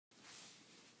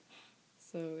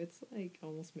So it's like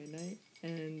almost midnight,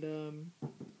 and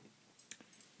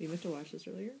we meant to watch this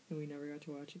earlier, and we never got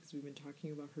to watch it because we've been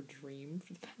talking about her dream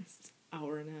for the past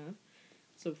hour and a half.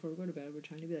 So before we go to bed, we're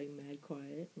trying to be like mad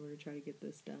quiet, and we're gonna try to get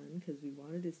this done because we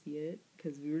wanted to see it,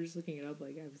 because we were just looking it up.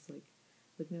 Like, I was like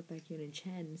looking up Baekhyun and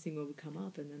Chen, seeing what would come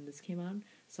up, and then this came on.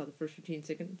 Saw the first 15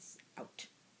 seconds, out.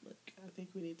 Like, I think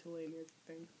we need to lay near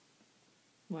the thing.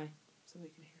 Why? So they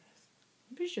can hear us.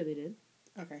 I'm pretty sure they did.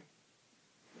 Okay.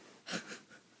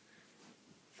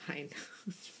 Fine.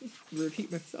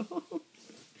 Repeat myself.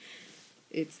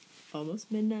 It's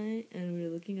almost midnight, and we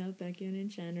were looking up Baekhyun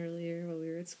and Chen earlier while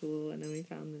we were at school, and then we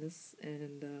found this,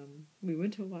 and we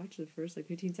went to watch the first,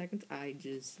 15 seconds. I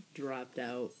just dropped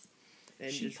out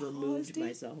and just removed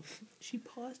myself. She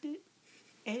paused it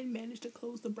and managed to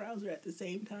close the browser at the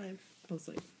same time. I was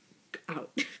like,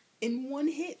 out. In one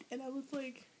hit, and I was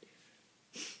like,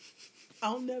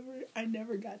 I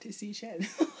never got to see Chen.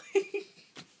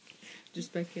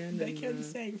 Just Baekhyun. Baekhyun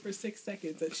sang for 6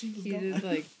 seconds, and she was he gone.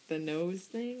 did, the nose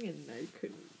thing, and I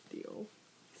couldn't deal.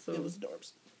 So it was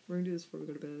adorbs. We're gonna do this before we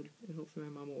go to bed, and hopefully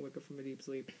my mom won't wake up from a deep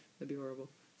sleep. That'd be horrible.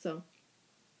 So,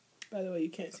 by the way, you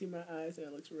can't see my eyes, and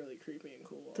it looks really creepy and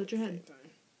cool. Tilt your head.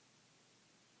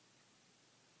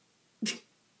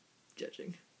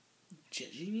 Judging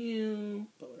you,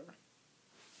 but whatever.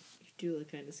 You do look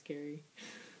kind of scary.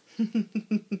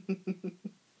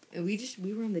 And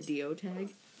we were on the DO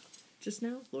tag just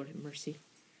now. Lord have mercy.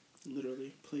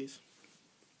 Literally, please.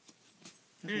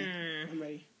 Okay, I'm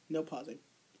ready. No pausing.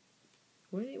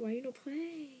 Why you don't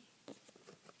play?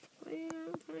 Why you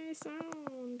don't play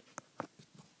sound?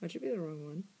 That should be the wrong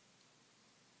one.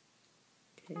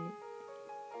 Okay.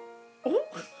 Oh!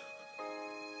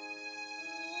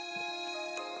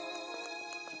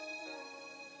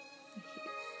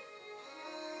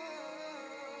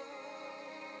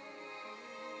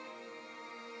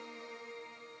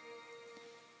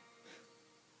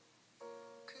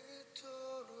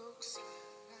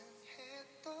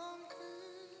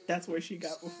 That's where she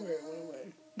got before it went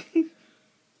away.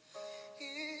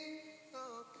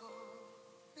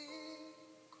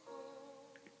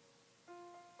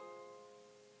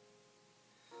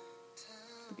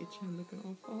 Look at you looking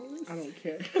all flawless. I don't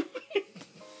care.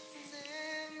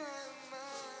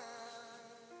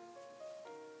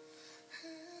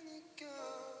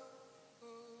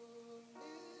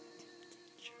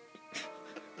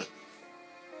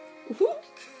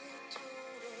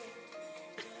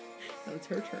 Now it's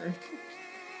her turn.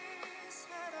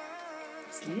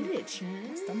 Get it, Chen.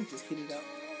 My stomach just heated up.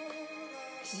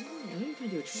 Yeah, I don't even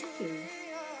do attractive.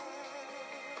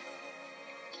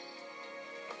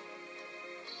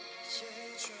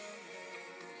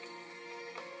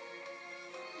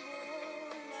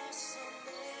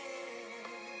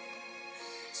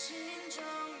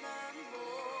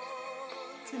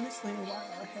 Tim is saying why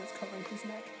our head's covering his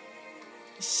neck.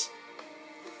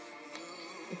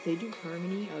 If they do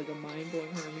harmony, like a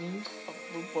mind-blowing harmony,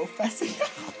 we're both passing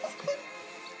out.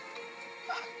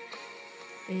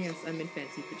 And yes, I'm in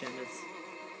fancy pajamas.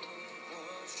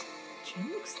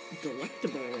 Chen looks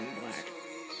delectable in black.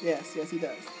 Yes, he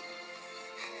does.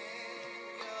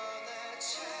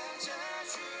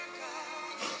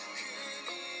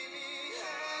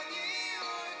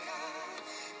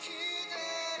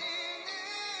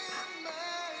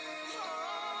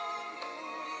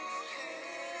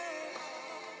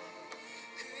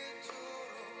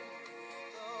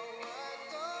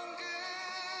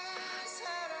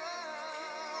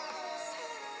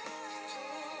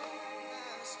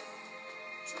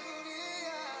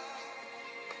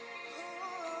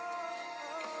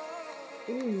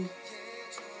 Ooh.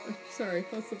 I'm sorry, I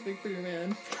felt something for your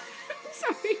man. I'm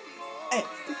sorry. Hey,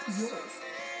 this is yours.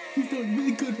 He's doing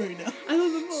really good right now. I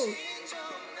love them both.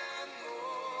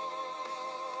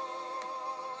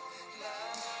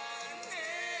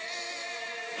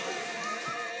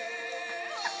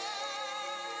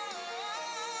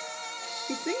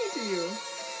 He's singing to you.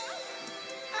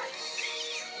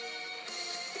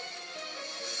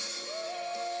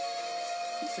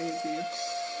 He's singing to you.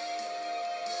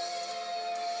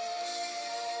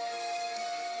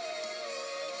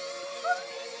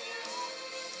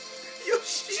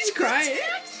 She's crying.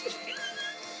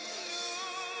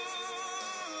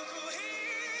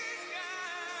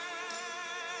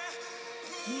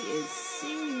 He is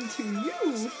singing to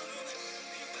you.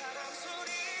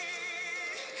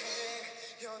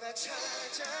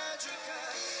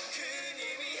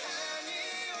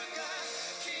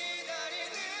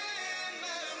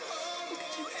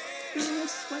 You're a little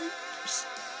sweaty.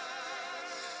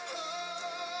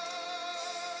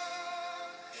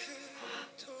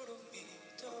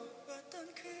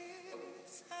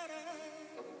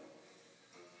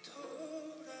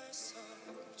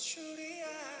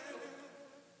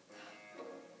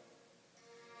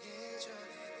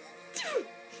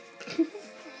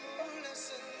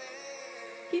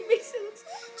 face it looks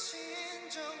like.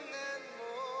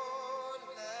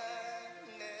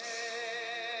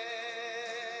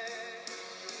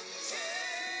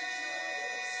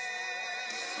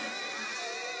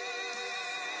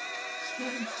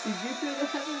 Did you feel the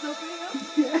heavens opening up?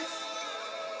 Yes.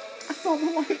 I saw the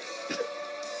light.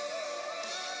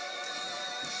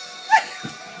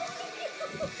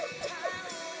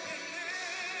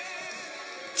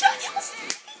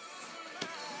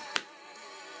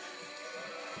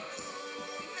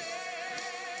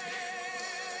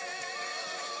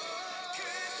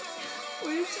 What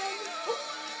did China?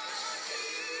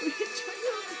 What did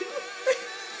China do?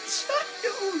 China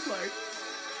was like.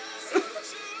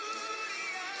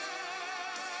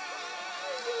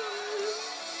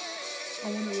 I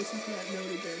want to listen to that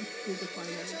note again. We can find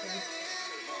that again.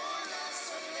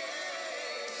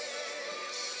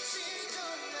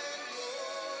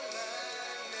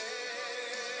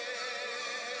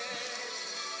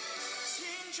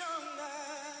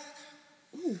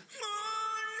 Ooh.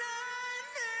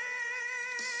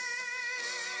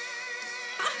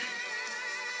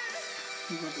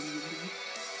 You love the movie.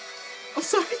 Oh,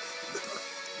 sorry.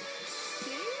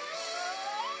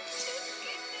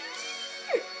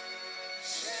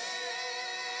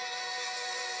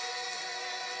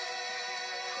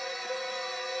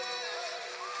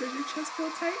 Does your chest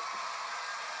feel tight?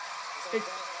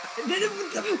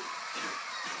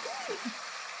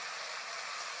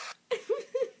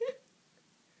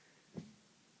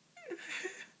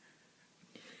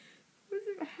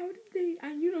 How did they?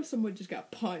 You know, someone just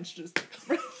got punched just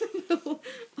right in the middle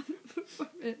of the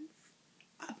performance.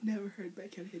 I've never heard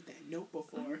Baekhyun hit that note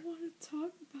before. I want to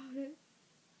talk about it.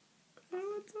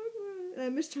 And I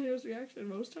missed Chino's reaction.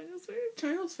 What was Chino's face?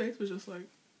 Chino's face was just like...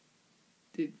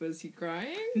 Was he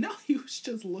crying? No, he was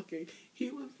just looking. He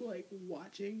was, like,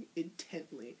 watching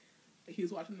intently. He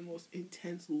was watching the most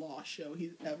intense law show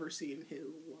he's ever seen in his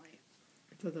life.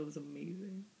 I thought that was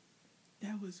amazing.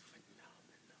 That was phenomenal.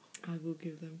 I will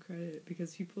give them credit,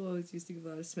 because people always used to give a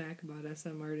lot of smack about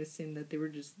SM artists saying that they were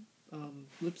just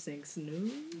lip syncs. No.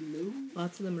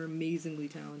 Lots of them are amazingly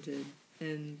talented.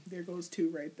 And there goes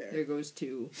two right there. There goes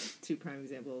two prime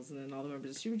examples. And then all the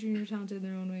members of Super Junior are talented in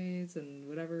their own ways, and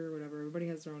whatever. Everybody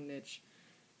has their own niche.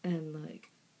 And,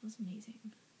 like, it was amazing.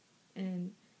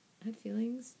 And I had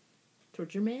feelings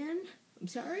towards your man. I'm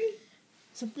sorry.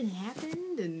 Something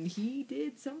happened, and he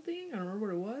did something. I don't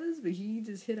remember what it was, but he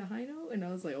just hit a high note, and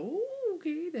I was like, oh,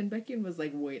 okay. Then Baekhyun was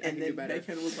like, wait, I can do better. And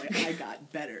then Baekhyun was like, I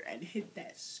got better, and hit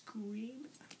that scream.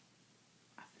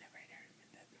 I've never heard him hit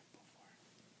that note before.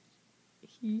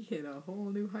 He hit a whole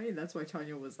new height, and that's why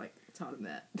Tanya was like, taught him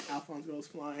that. Alphonse goes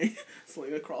flying,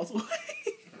 Selena crawls away.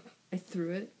 I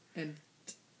threw it, and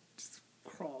just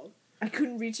crawled. I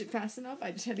couldn't reach it fast enough.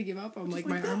 I just had to give up. I'm like,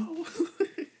 my arm... No.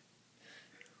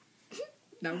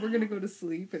 Now we're gonna go to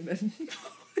sleep, and then...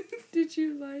 Did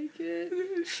you like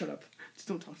it? Shut up. Just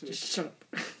don't talk to me. Just shut up.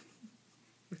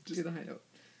 Let's do the high note.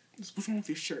 Just what's wrong with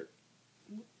your shirt?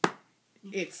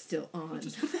 It's still on. What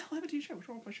the hell happened to your shirt? What's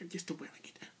wrong with my shirt? You're still wearing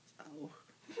it. Oh.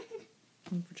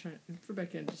 For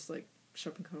Becca, just like,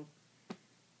 shut up and cuddle.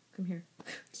 Come here.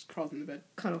 Just crawls in the bed.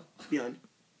 Cuddle. Beyond.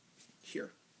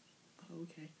 Here. Oh,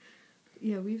 okay.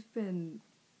 Yeah, we've been...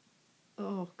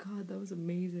 Oh, God, that was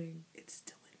amazing. It's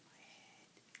still in my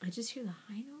head. I just hear the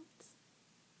high notes,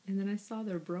 and then I saw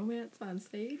their bromance on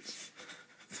stage,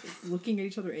 looking at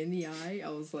each other in the eye. I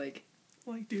was like...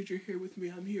 Like, dude, you're here with me,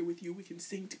 I'm here with you, we can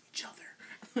sing to each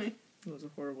other. It was a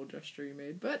horrible gesture you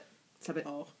made, but... Stop it.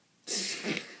 Oh.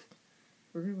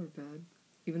 We're gonna go to bed.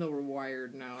 Even though we're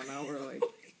wired now we're like...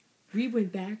 We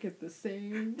went back at the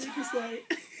same... We're just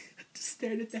like... just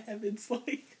stared at the heavens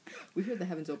like... We heard the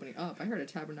heavens opening up. I heard a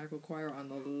tabernacle choir on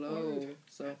the low,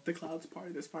 so... The clouds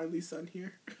parted, there's finally sun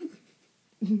here.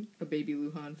 A baby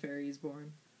Luhan fairy is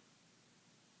born.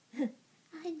 I'm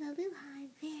a Luhan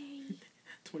fairy.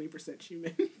 20%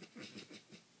 human.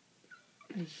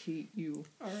 I hate you.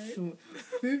 Alright. So,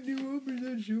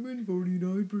 51% human,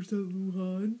 49%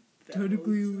 Luhan.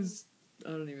 Technically it was...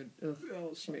 I don't even... Ugh.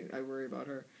 Oh, I worry about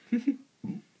her. I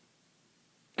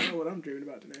know what I'm dreaming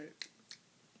about tonight.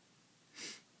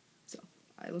 So,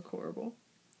 I look horrible.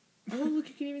 Oh, look,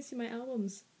 you can even see my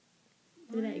albums.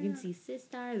 Look at that, you can see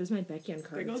Sistar. There's my Baekhyun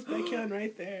card. There goes Baekhyun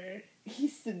right there.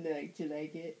 He's sitting there like, do you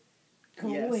like it? Go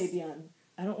Yes. away, Beyond.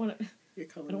 I don't want to... You're I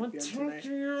coloring don't want with to Beyond talk tonight. to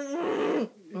you.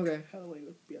 You're Okay. coloring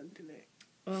with Beyond tonight.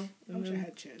 Well, I wish I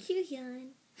had Chen.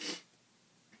 Kyuhyun.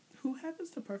 Who happens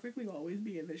to perfectly always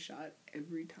be in the shot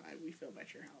every time we film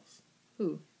at your house?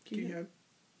 Who? Kyuhyun.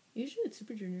 Usually it's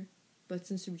Super Junior. But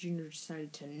since Super Junior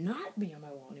decided to not be on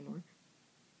my wall anymore.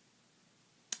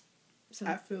 So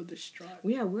I feel distraught.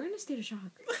 yeah, we're in a state of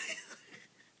shock.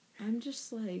 I'm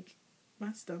just like,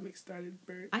 My stomach started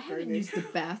burning. I haven't used the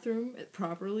bathroom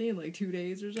properly in like 2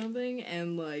 days or something,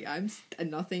 and like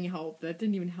nothing helped. That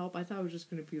didn't even help. I thought I was just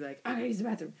gonna be like, I gotta use the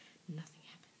bathroom. Nothing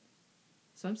happened.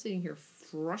 So I'm sitting here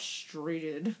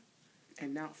frustrated.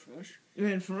 And now fresh.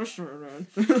 And frustrated.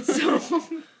 So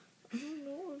I don't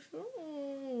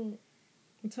know.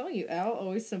 I'm telling you, Al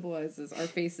always symbolizes our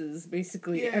faces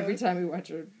basically every time we watch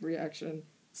a reaction.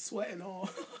 Sweat and all.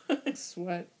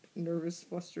 Sweat, nervous,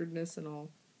 flusteredness, and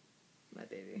all. My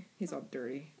baby. He's all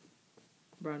dirty.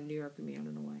 Brown New York with me, I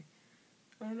don't know why.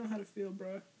 I don't know how to feel,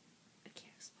 bro. I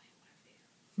can't explain what I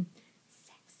feel.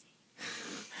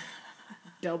 Sexy.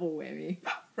 Double whammy.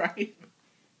 Right.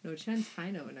 No, Chen's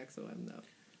high note in XOM, though.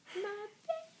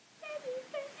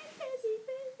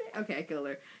 Okay, I killed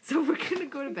her. So we're gonna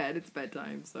go to bed. It's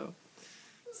bedtime, so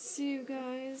see you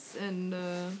guys, and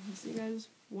see you guys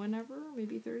whenever,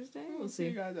 maybe Thursday. We'll see.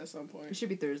 You guys at some point. It should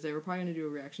be Thursday. We're probably gonna do a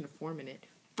reaction to 4 Minute.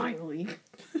 Finally.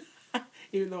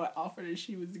 Even though I offered and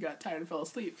she got tired and fell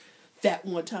asleep that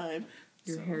one time.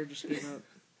 Your hair just gave up.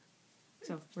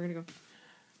 So we're gonna go.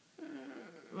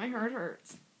 My heart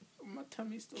hurts. My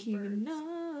tummy still burns.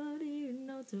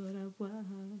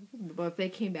 But if they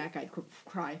came back, I'd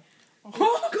cry. Go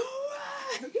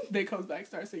away! They comes back,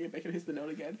 starts singing, Baekhyun hits the note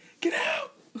again. Get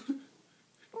out!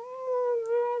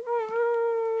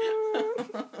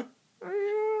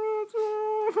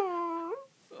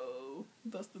 Oh,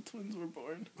 thus the twins were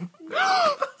born.